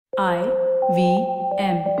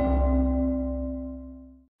IVM.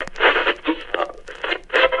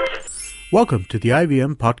 Welcome to the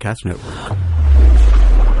IVM Podcast Network.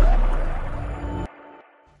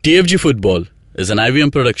 TFG Football is an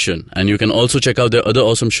IVM production, and you can also check out their other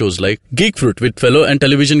awesome shows like Geek Fruit with fellow and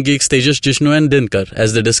television geeks Tejas, Jishnu and Dinkar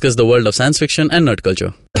as they discuss the world of science fiction and nerd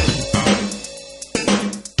culture.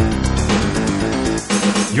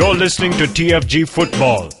 You're listening to TFG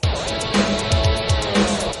Football.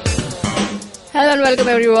 Hello and welcome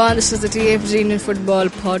everyone. This is the TFG Indian Football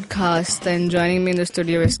Podcast, and joining me in the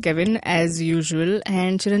studio is Kevin as usual,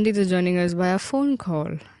 and Chiranjit is joining us via phone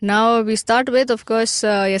call. Now we start with, of course,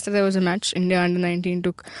 yesterday was a match. India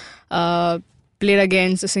under-19 played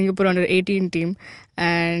against the Singapore under-18 team,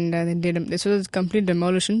 and this was a complete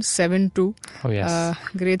demolition, 7-2. Oh yes.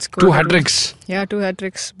 Great score. Two hat-tricks. Yeah, two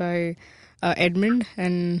hat-tricks by Edmund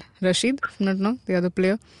and Rashid, if not wrong, the other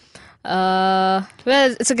player. Well,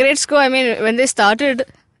 it's a great score. I mean, when they started,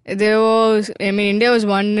 India was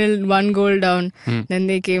 1-0, 1 goal down. Then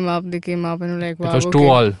they came up and were like, wow. It was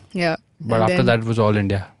 2-2. Yeah. But after that, it was all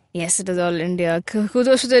India. Yes, it was all India.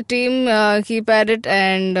 Kudos to the team. Keep at it,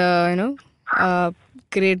 and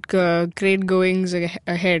great goings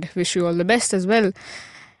ahead. Wish you all the best as well.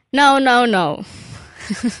 Now.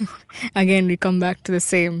 Again, we come back to the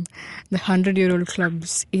 100-year-old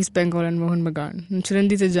clubs, East Bengal and Mohun Bagan. And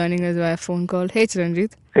Chiranjit is joining us via phone call. Hey,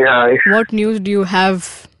 Chiranjit. Yeah. What news do you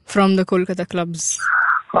have from the Kolkata clubs?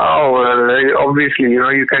 Oh, well, obviously,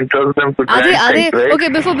 you can trust them to try things, right? Okay,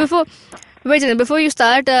 before you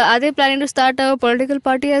start, are they planning to start a political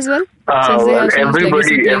party as well?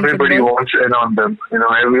 Everybody wants in on them. It's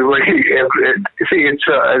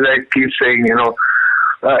as I keep saying,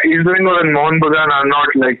 East Bengal and Mohun Bagan are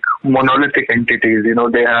not like monolithic entities.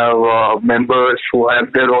 They have members who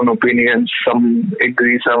have their own opinions. Some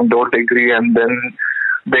agree, some don't agree, and then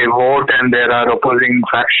they vote, and there are opposing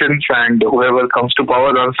factions, and whoever comes to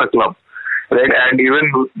power runs the club, right? And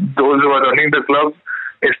even those who are running the club,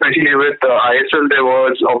 especially with ISL, there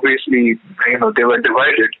was obviously, they were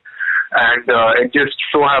divided, and it just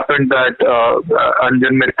so happened that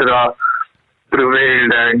Anjan Mitra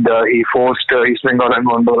prevailed, and he forced East Bengal and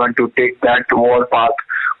Mohun Bagan to take that war path,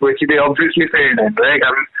 which they obviously failed in, right?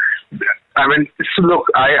 I mean, so look,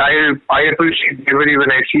 I appreciate bravery when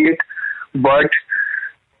I see it, but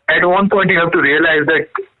at one point you have to realize that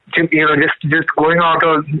just going out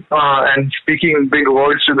and speaking big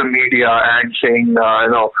words to the media and saying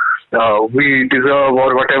we deserve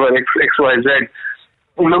or whatever X Y Z.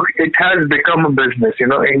 Look, it has become a business.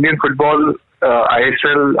 Indian football,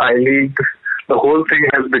 ISL, I-League, the whole thing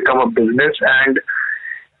has become a business, and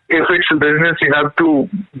if it's a business, you have to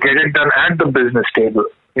get it done at the business table.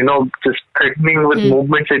 Just threatening with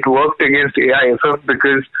movements, it worked against AIFF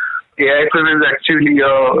because AIFF is actually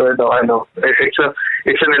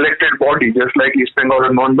it's an elected body, just like East Bengal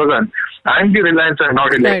and Mohun Bagan. And the Reliance are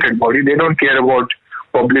not elected body. They don't care about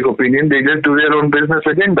public opinion. They just do their own business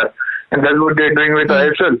agenda, and that's what they're doing with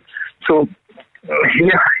ISL. So,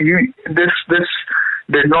 this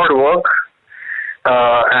did not work.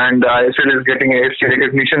 And ISL is getting AFC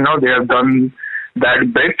recognition now. They have done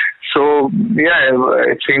that bit. So,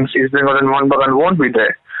 it seems East Bengal and Mohun Bagan won't be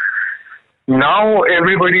there. Now,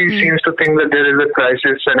 everybody seems to think that there is a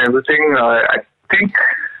crisis and everything. I think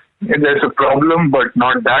there's a problem, but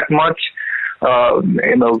not that much.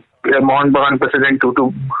 Mohun Bagan President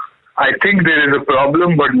Tutu, I think there is a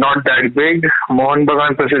problem, but not that big. Mohun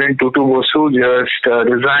Bagan President Tutu Bosu just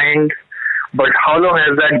resigned. But how long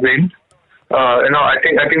has that been? I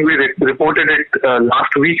think we reported it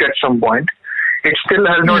last week at some point. It still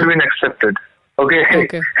has not been accepted.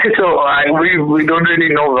 Okay. So we don't really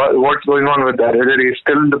know what's going on with that. Whether he's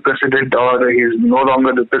still the president or he's no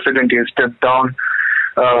longer the president, he has stepped down.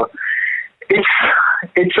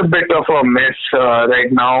 It's a bit of a mess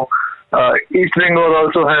right now. East Bengal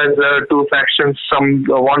also has two factions.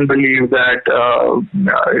 One believes that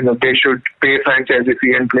they should pay franchisee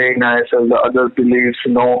fee and play in ISL. The other believes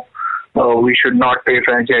no. We should not pay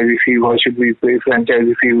franchisee fee. Why should we pay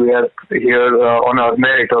franchisee fee? We are here on our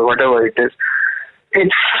merit or whatever it is.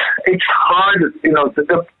 It's hard.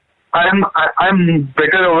 I'm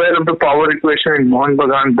better aware of the power equation in Mohun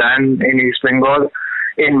Bagan than in East Bengal.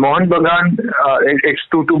 In Mohun Bagan, it's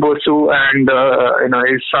Tutu Bosu and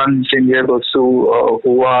his son Sanjay Bosu,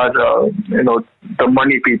 who are the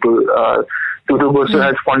money people. Tutu Bosu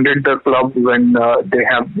has funded the club when they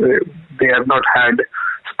have not had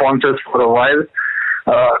sponsors for a while.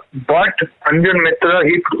 But Anjan Mitra,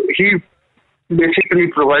 he basically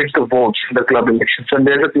provides the votes in the club elections, and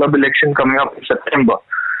there's a club election coming up in September.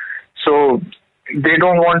 So they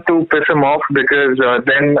don't want to piss him off because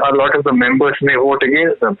then a lot of the members may vote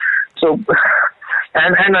against them. So,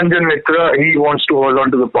 and Anjan Mitra, he wants to hold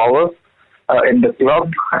on to the power in the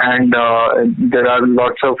club, and there are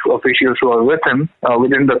lots of officials who are with him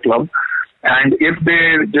within the club. And if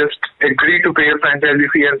they just agree to pay a franchise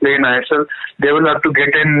fee and play in ISL, they will have to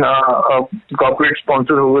get in a corporate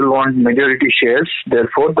sponsor who will want majority shares,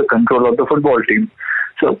 therefore the control of the football team.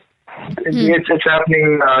 So it's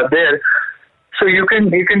happening there. So you can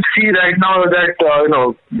see right now that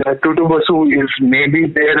Tutu Basu is maybe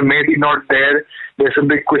there, maybe not there. There's a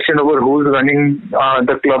big question over who's running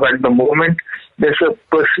the club at the moment. There's a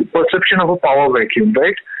perception of a power vacuum,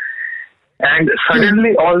 right? And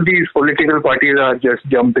suddenly all these political parties are just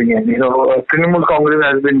jumping in. Trinamool Congress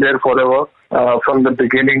has been there forever. From the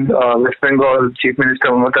beginning, West Bengal Chief Minister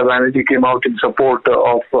Mamata Banerjee came out in support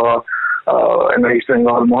of East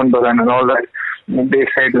Bengal, Mohan Bagan and all that. They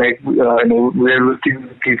said we will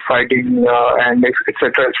keep fighting and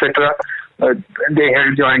etc. They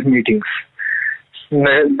held joint meetings.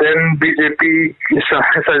 Then BJP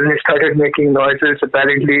suddenly started making noises.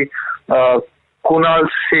 Apparently, Kunal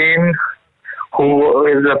Sen, who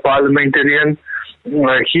is a parliamentarian,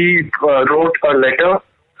 he wrote a letter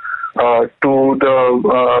to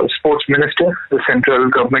the sports minister, the central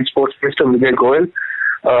government sports minister, Vijay Goyal,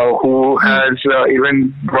 who has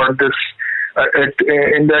even brought this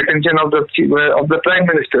in the attention of the Prime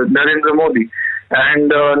Minister, Narendra Modi.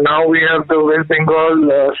 And now we have the West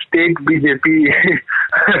Bengal state BJP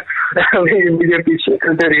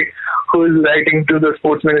secretary who is writing to the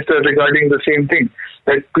sports minister regarding the same thing,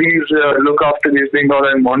 that please look after East Bengal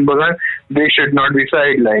and Mohan Bagan. They should not be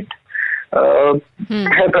sidelined.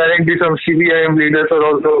 Apparently some CPIM leaders are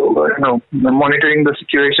also monitoring the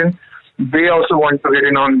situation. They also want to get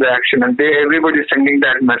in on the action, and everybody is sending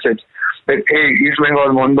that message that, hey, East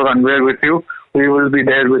Bengal, Mohan Bagan, we're with you. We will be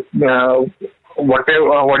there with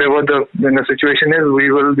whatever the situation is.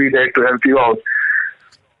 We will be there to help you out.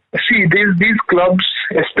 See, these clubs,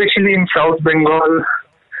 especially in South Bengal,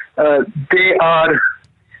 they are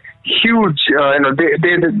huge.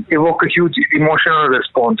 They evoke a huge emotional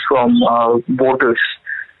response from voters,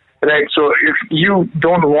 right? So if you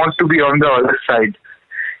don't want to be on the other side,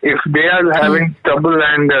 if they are having trouble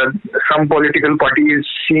and some political parties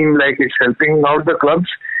seem like it's helping out the clubs,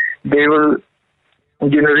 they will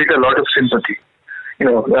generate a lot of sympathy, and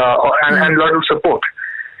a lot of support.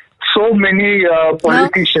 So many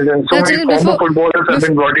politicians and so many former footballers have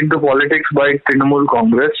been brought into politics by Trinamool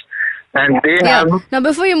Congress, and they have. Now,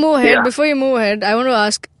 before you move ahead, I want to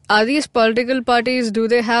ask: are these political parties? Do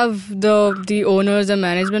they have the owners, the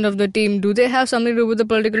management of the team? Do they have something to do with the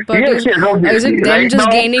political parties? Yes, or is it them just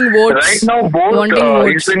gaining votes? Right now, both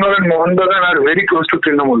East Bengal and Mohan Bagan are very close to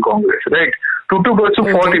Trinamool Congress, right? Tutu Basu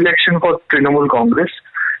fought election for Trinamool Congress.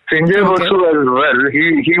 Sanjay Basu as well.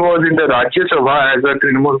 He was in the Rajya Sabha as a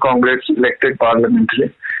Trinamool Congress elected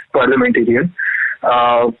parliamentarian.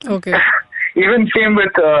 Even same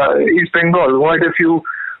with East Bengal. Quite a few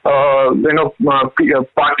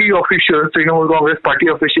party officials, Trinamool Congress party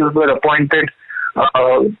officials were appointed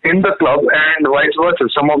in the club, and vice versa.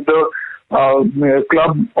 Some of the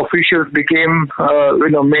club officials became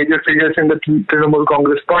major figures in the Trinamool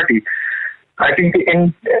Congress party. I think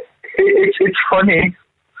it's funny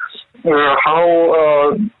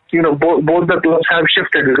how both the clubs have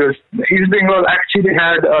shifted, because East Bengal actually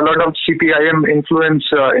had a lot of CPIM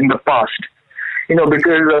influence in the past.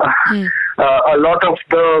 Because a lot of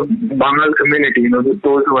the Bengal community,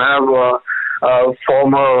 those who have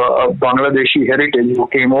former Bangladeshi heritage who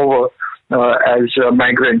came over as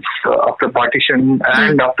migrants after partition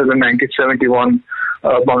and after the 1971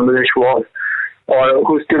 Bangladesh war, or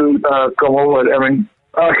who still come over. I mean,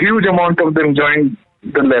 a huge amount of them joined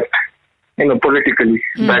the left, politically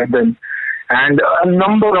back then. And a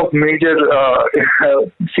number of major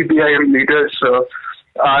CPIM leaders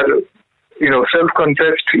are,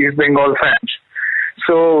 self-confessed East Bengal fans.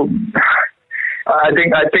 So I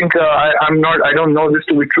don't know this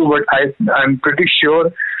to be true, but I'm pretty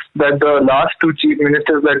sure that the last two chief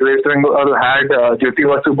ministers that West Bengal had, Jyoti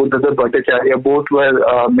Basu Buddhadeb Bhattacharya, both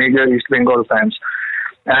were major East Bengal fans.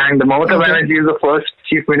 And Mamata Banerjee is the first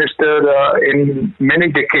chief minister in many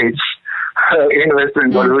decades in West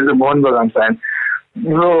Bengal who is a Mohan Bagan fan.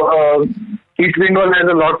 So East Bengal has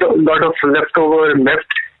a lot of leftover left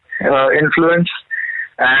influence,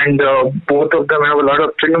 and both of them have a lot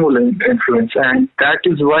of Trinamool influence, and that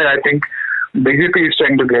is why I think BJP is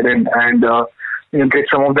trying to get in and get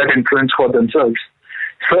some of that influence for themselves.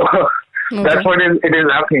 So that's what it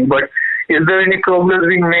is happening. But is there any progress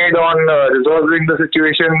being made on resolving the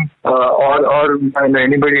situation, or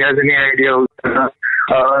anybody has any idea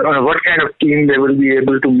what kind of team they will be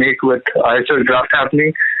able to make with ISL draft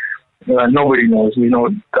happening? Nobody knows.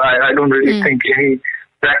 I don't really think any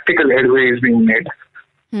practical headway is being made.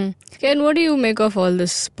 Ken, what do you make of all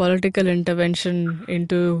this political intervention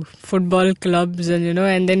into football clubs and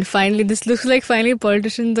then finally this looks like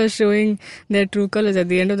politicians are showing their true colors. At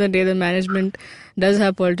the end of the day, the management does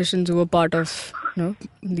have politicians who are part of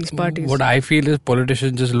these parties. What I feel is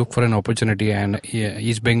politicians just look for an opportunity, and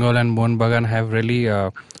East Bengal and Mohun Bagan have really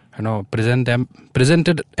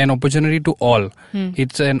presented an opportunity to all.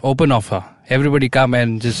 It's an open offer. Everybody come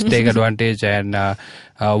and just take advantage and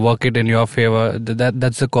work it in your favor.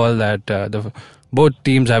 That's the call that both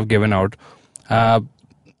teams have given out.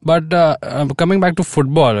 But coming back to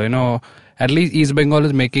football, at least East Bengal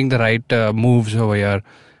is making the right moves over here.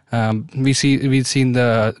 We've seen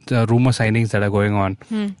the rumor signings that are going on.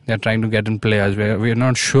 They're trying to get in players. We're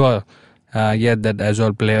not sure yet that as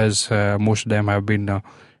all players, most of them have been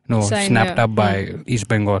snapped up by East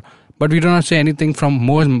Bengal. But we do not say anything from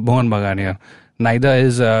Mohun Bagan here. Neither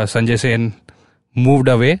is Sanjay Sen moved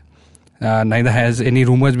away. Neither has any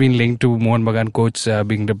rumors been linked to Mohun Bagan coach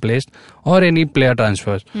being replaced or any player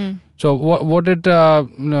transfers. So what it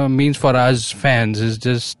means for us fans is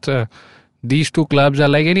just these two clubs are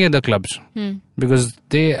like any other clubs because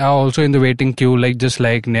they are also in the waiting queue, just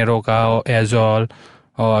like Neroka or Aizawl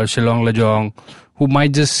or Shillong Lajong, who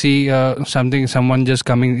might just see someone just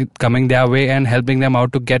coming their way and helping them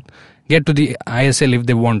out to get to the ISL if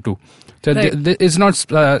they want to. So right. It's not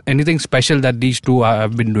anything special that these two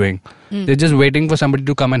have been doing. They're just waiting for somebody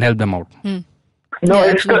to come and help them out. No,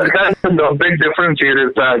 that's the big difference here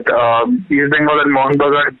is that East Bengal and Mohun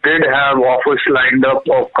Bagan did have offers lined up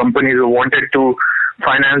of companies who wanted to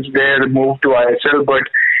finance their move to ISL, but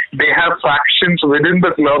they have factions within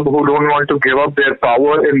the club who don't want to give up their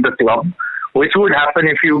power in the club, which would happen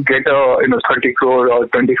if you get a 30 crore or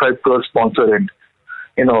 25 crore sponsor in.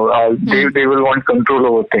 They will want control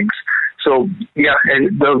over things. So yeah,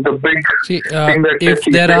 and the big thing that if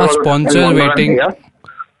there are sponsors waiting.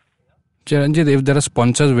 Chiranjit, if there are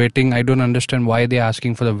sponsors waiting, I don't understand why they're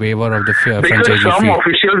asking for the waiver of the franchisee fee. Because some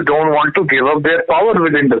officials don't want to give up their power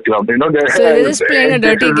within the club. So they're just playing a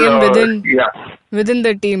dirty game within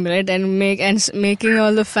the team, right? And making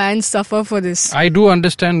all the fans suffer for this. I do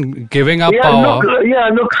understand giving up power.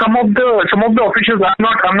 Look, some of the officials,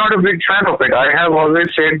 I'm not a big fan of it. I have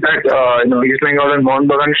always said that East Bengal and Mohun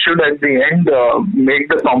Bagan should at the end make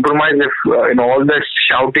the compromise if all this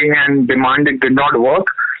shouting and demanding did not work.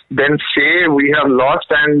 Then say we have lost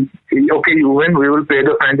and okay, you win, we will pay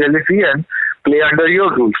the franchise fee and play under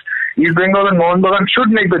your rules. East Bengal and Mohun Bagan should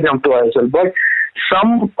make the jump to ISL, but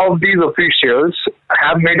some of these officials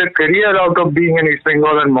have made a career out of being an East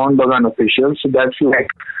Bengal and Mohun Bagan officials. So that's like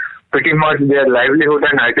pretty much their livelihood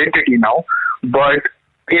and identity now. But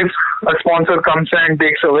if a sponsor comes and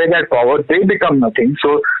takes away that power, they become nothing.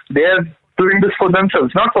 So they're doing this for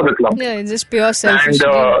themselves, not for the club. Yeah, it's just pure selfish.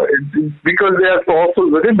 And because they are powerful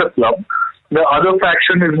within the club, the other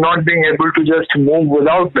faction is not being able to just move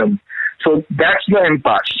without them. So that's the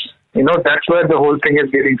impasse. That's where the whole thing is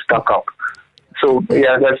getting stuck up. So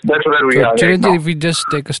yeah, that's where we are. Chiranjit, right now. if we just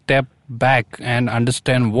take a step back and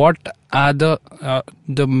understand what are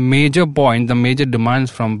the major points, the major demands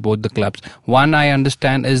from both the clubs. One, I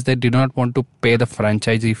understand, is they do not want to pay the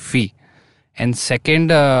franchisee fee. And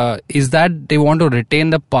second, is that they want to retain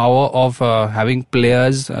the power of having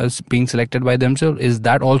players being selected by themselves? Is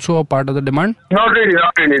that also a part of the demand? Not really.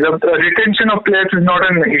 The retention of players is not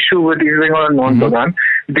an issue with East Bengal and Mohun Bagan.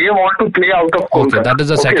 They want to play out of Kolkata. Okay, that is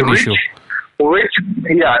the second issue.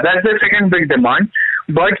 That's the second big demand.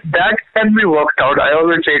 But that can be worked out. I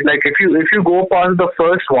always say, if you go past the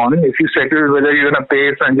first one, if you settle whether you're going to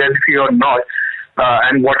pay franchise fee or not,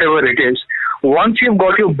 and whatever it is, once you've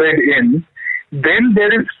got your bid in, then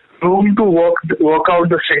there is room to work out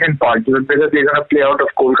the second part, whether they're going to play out of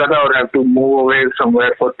Kolkata or have to move away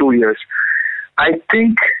somewhere for 2 years. I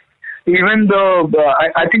think even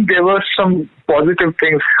I think there were some positive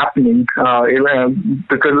things happening even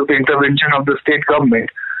because of the intervention of the state government.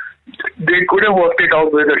 They could have worked it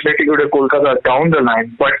out with Atletico de Kolkata down the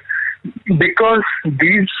line, but because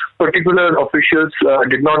these particular officials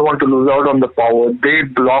did not want to lose out on the power, they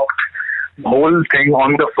blocked the whole thing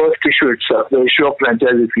on the first issue itself, the issue of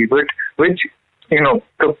franchise fee, which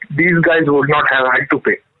these guys would not have had to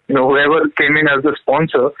pay. Whoever came in as the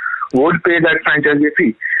sponsor would pay that franchise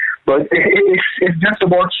fee. But it's just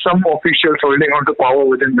about some officials holding on to power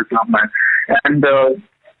within the club, man.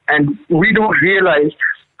 And we don't realize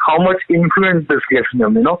how much influence this gives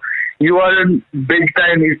them. you are a big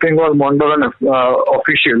time East Bengal Mohun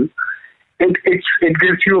official, it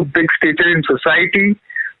gives you a big stature in society.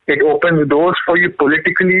 It opens doors for you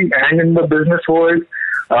politically and in the business world,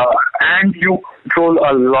 and you control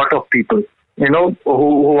a lot of people,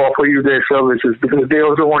 who offer you their services because they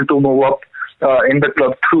also want to move up in the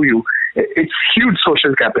club through you. It's huge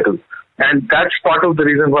social capital, and that's part of the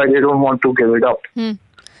reason why they don't want to give it up.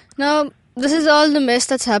 Now, this is all the mess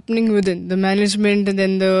that's happening within the management, and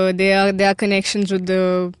then their connections with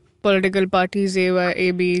the political parties,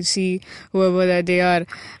 A, B, C, whoever that they are.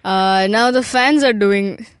 Now the fans are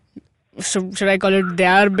doing, should I call it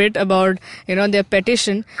their bit about, their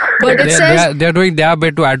petition. But it says they're doing their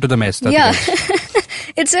bit to add to the mess.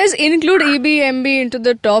 It says include EBMB into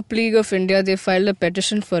the top league of India. They filed a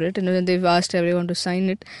petition for it, and they've asked everyone to sign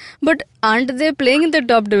it. But aren't they playing in the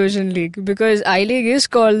top division league? Because I-League is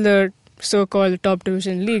called the so-called top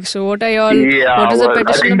division league. So what is the petition I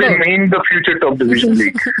think about? they mean the future top division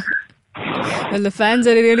league. Well, the fans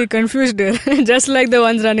are really confused here, just like the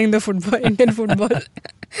ones running the Indian football.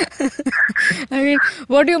 I mean,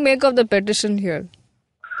 what do you make of the petition here?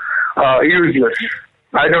 Useless.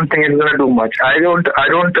 I don't think it's going to do much. I don't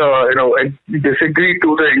disagree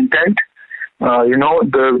to the intent.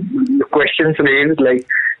 The questions raised, like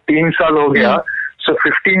 3 saal ho gaya. So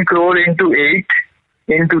 15 crore into 8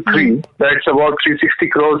 into 3, that's about 360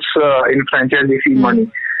 crores in franchisee fee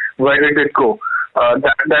money. Where did it go?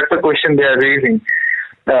 That's the question they are raising.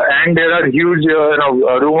 And there are huge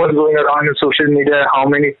rumors going around in social media how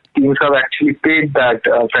many teams have actually paid that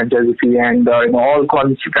franchisee fee, and all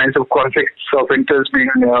kinds of conflicts of interest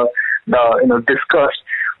being discussed.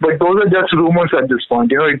 But those are just rumors at this point.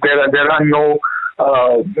 There are no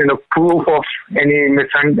proof of any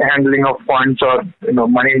mishandling of funds or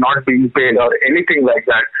money not being paid or anything like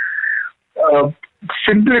that.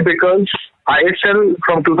 Simply because ISL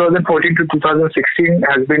from 2014 to 2016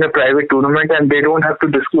 has been a private tournament, and they don't have to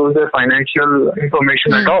disclose their financial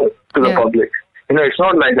information at all to the public. It's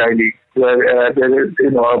not like I-League where there is,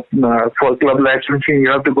 for club licensing, you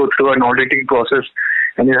have to go through an auditing process,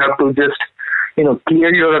 and you have to just,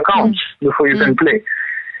 clear your accounts before you can play.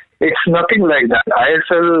 It's nothing like that.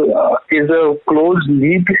 ISL is a closed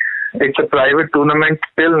league. It's a private tournament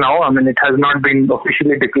till now. I mean, it has not been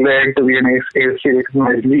officially declared to be an AFC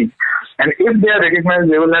recognized league. And if they are recognized,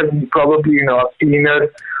 they will have probably a cleaner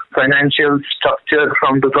financial structure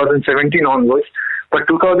from 2017 onwards. But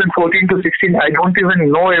 2014 to 16, I don't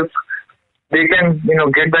even know if they can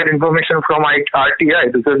get that information from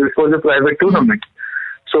RTI because it was a private tournament.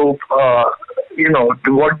 So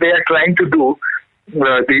what they are trying to do.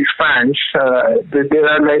 These fans, there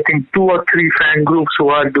are I think 2 or 3 fan groups who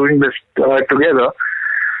are doing this together.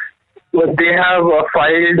 But they have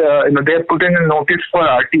filed, they have put in a notice for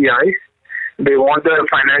RTI. They want the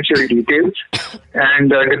financial details, and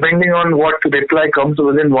depending on what reply comes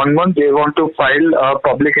within 1 month, they want to file a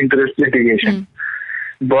public interest litigation.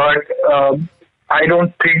 But I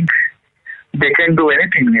don't think they can do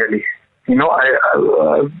anything really.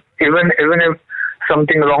 Even if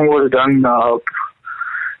something wrong was done.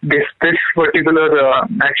 This particular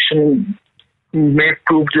action may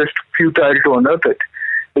prove just futile to unearth it.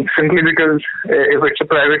 It's simply because if it's a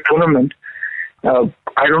private tournament,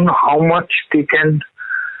 I don't know how much they can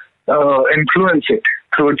influence it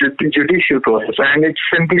through a judicial process, and it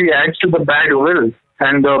simply adds to the bad will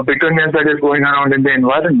and the bitterness that is going around in the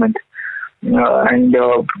environment.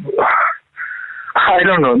 I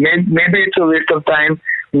don't know. Maybe it's a waste of time.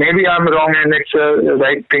 Maybe I'm wrong and it's the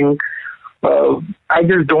right thing. I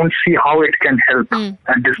just don't see how it can help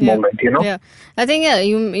at this moment, Yeah, I think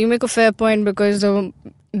you make a fair point because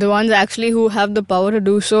the ones actually who have the power to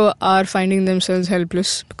do so are finding themselves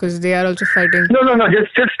helpless because they are also fighting. No.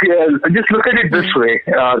 Just look at it this way.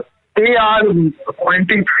 They are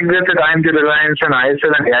pointing fingers at IMG Reliance and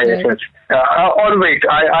ISL and AIFF. Or wait,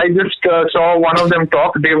 I just saw one of them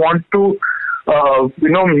talk. They want to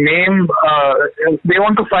name, they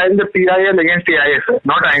want to file the PIL against the AIFF,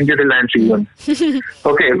 not IMG Reliance even.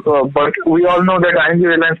 Okay, but we all know that IMG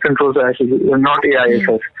Reliance controls ISL, not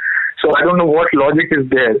AIFF. So I don't know what logic is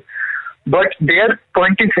there. But they are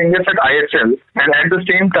pointing fingers at ISL, and at the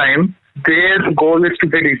same time, their goal is to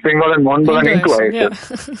get East Bengal and Mohun Bagan into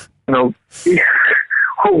ISL.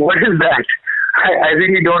 What is that? I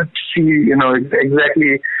really don't see,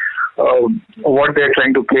 exactly what they're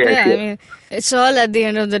trying to play at here. I mean, it's all at the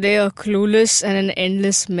end of the day a clueless and an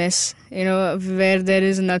endless mess, where there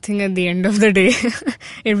is nothing at the end of the day.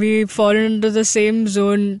 If we fall into the same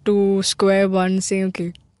zone to square one, saying,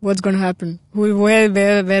 okay, what's going to happen? Where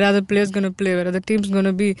are the players going to play? Where are the teams going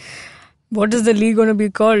to be? what is the league going to be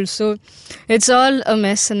called? So it's all a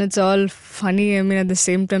mess and it's all funny. I mean, at the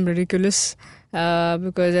same time, ridiculous.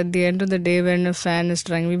 Because at the end of the day, when a fan is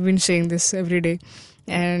trying, we've been saying this every day,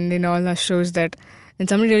 and in all our shows, that when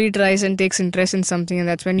somebody really tries and takes interest in something, and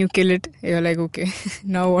that's when you kill it, you're like, okay,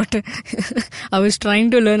 now what? I was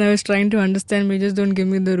trying to learn, I was trying to understand, but you just don't give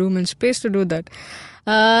me the room and space to do that.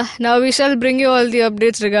 Now we shall bring you all the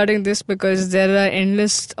updates regarding this, because there are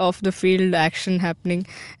endless off the field action happening,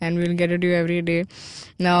 and we'll get it to you every day.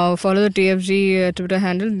 Now follow the TFG Twitter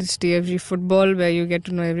handle, it's TFG Football, where you get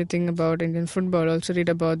to know everything about Indian football. Also read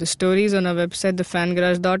about the stories on our website,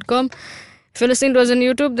 thefangarage.com. If you're listening to us on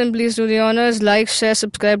YouTube, then please do the honors. Like, share,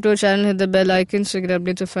 subscribe to our channel, hit the bell icon so you get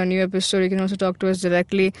updates of our new episode. You can also talk to us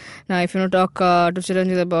directly. Now, if you want to talk to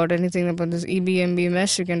Chiranjit about anything about this EBMB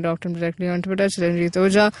mess, you can talk to him directly on Twitter, Chiranjit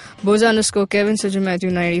Oja, Boza_Kevin, Sajid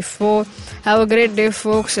Matthew 94. Have a great day,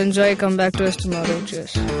 folks. Enjoy. Come back to us tomorrow.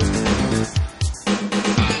 Cheers.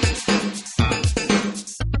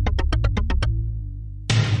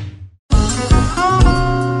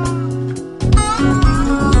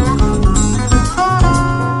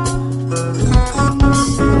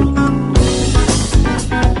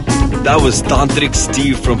 That was Tantrik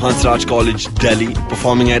Steve from Hansraj College, Delhi,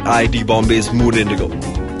 performing at IIT Bombay's Mood Indigo.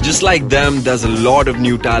 Just like them, there's a lot of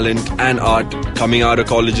new talent and art coming out of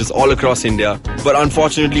colleges all across India, but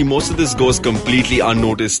unfortunately most of this goes completely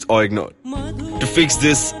unnoticed or ignored. To fix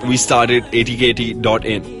this, we started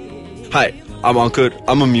atkt.in. Hi, I'm Ankur,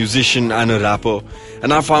 I'm a musician and a rapper,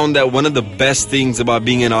 and I found that one of the best things about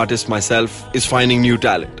being an artist myself is finding new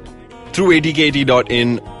talent. Through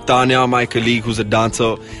atkt.in, Tanya, my colleague who's a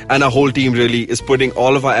dancer, and our whole team really is putting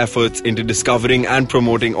all of our efforts into discovering and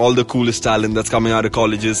promoting all the coolest talent that's coming out of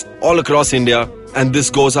colleges all across India. And this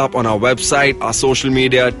goes up on our website, our social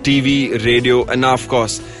media, TV, radio, and now, of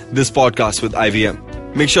course, this podcast with IVM.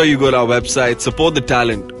 Make sure you go to our website, support the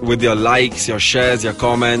talent with your likes, your shares, your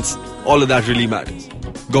comments. All of that really matters.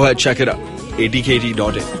 Go ahead, check it out.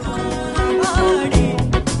 atkt.in.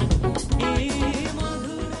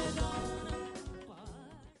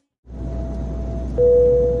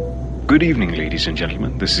 Good evening, ladies and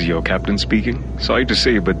gentlemen. This is your captain speaking. Sorry to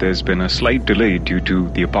say, but there's been a slight delay due to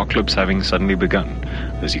the apocalypse having suddenly begun.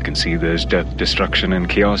 As you can see, there's death, destruction, and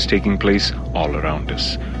chaos taking place all around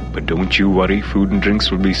us. But don't you worry, food and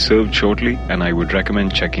drinks will be served shortly, and I would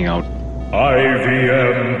recommend checking out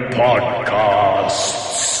IVM Podcasts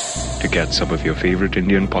to get some of your favorite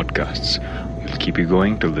Indian podcasts. We'll keep you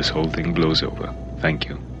going till this whole thing blows over. Thank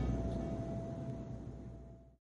you.